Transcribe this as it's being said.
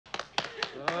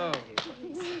Oh.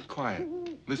 Quiet.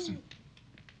 Listen.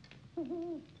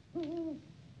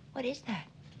 What is that?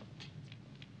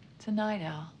 It's a night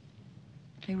owl.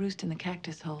 They roost in the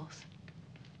cactus holes.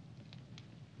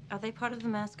 Are they part of the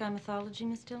Masakai mythology,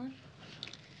 Miss Dillon?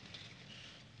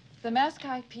 The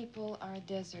Masakai people are a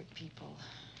desert people.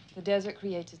 The desert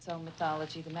creates its own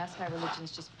mythology. The Masakai religion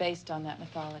is just based on that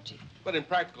mythology. But in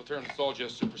practical terms, it's all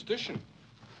just superstition.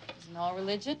 Isn't all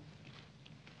religion?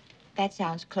 That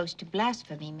sounds close to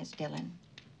blasphemy, Miss Dillon.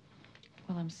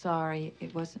 Well, I'm sorry.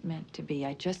 It wasn't meant to be.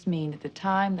 I just mean that the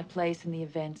time, the place, and the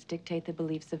events dictate the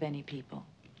beliefs of any people.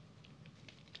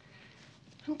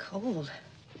 I'm cold.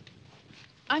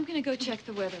 I'm gonna go check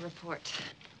the weather report.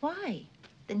 Why?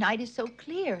 The night is so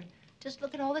clear. Just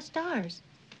look at all the stars.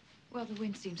 Well, the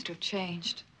wind seems to have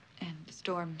changed, and the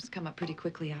storms come up pretty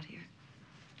quickly out here.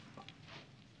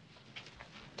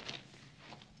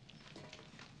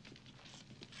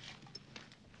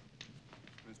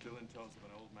 Miss Dillon tells of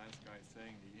an old Masakai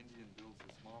saying the Indian builds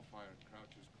a small fire and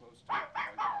crouches close to it. The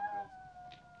white man builds.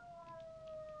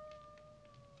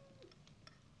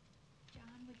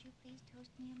 John, would you please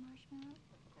toast me a marshmallow?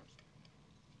 Of course.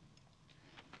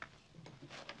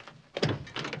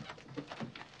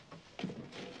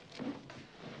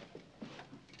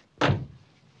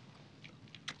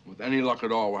 With any luck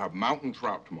at all, we'll have mountain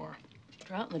trout tomorrow.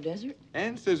 Trout in the desert?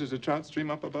 And says there's a trout stream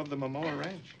up above the Momoa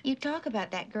Range. You talk about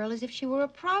that girl as if she were a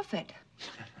prophet.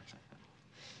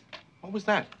 What was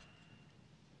that?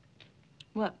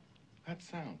 What? That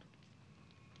sound.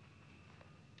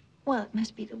 Well, it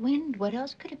must be the wind. What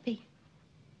else could it be?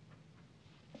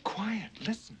 Quiet.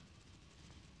 Listen.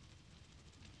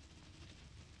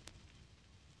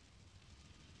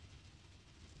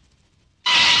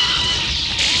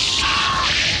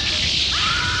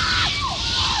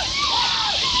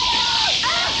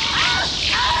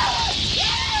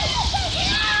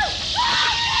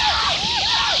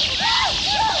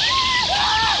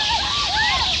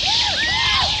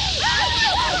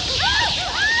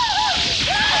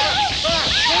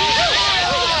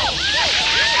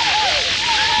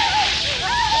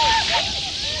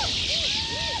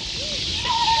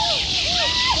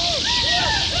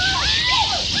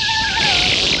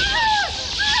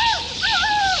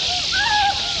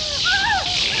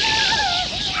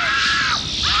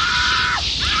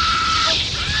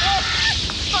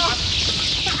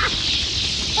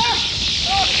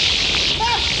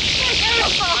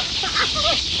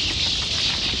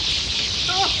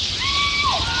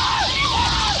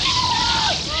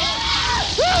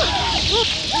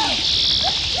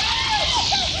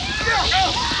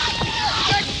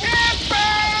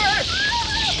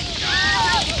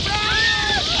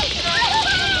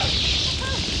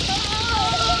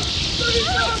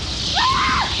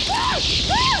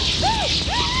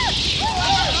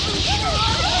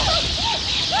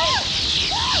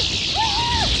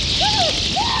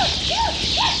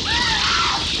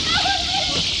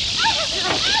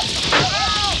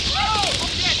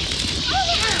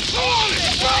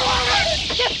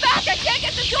 Get back! I can't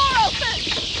get the door open!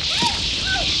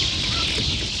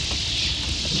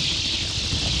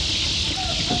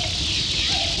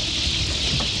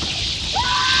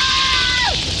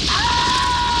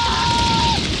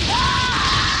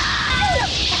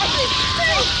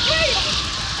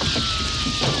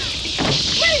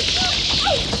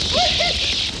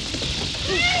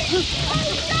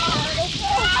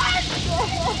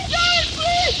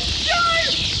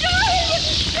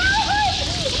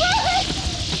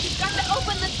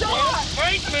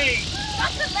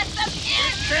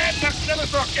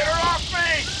 Get her off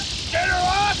me! Get her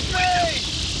off me!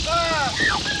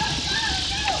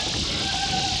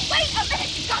 Wait a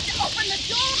minute! You got to open the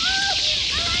door!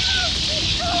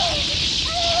 Oh,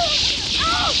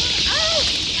 God!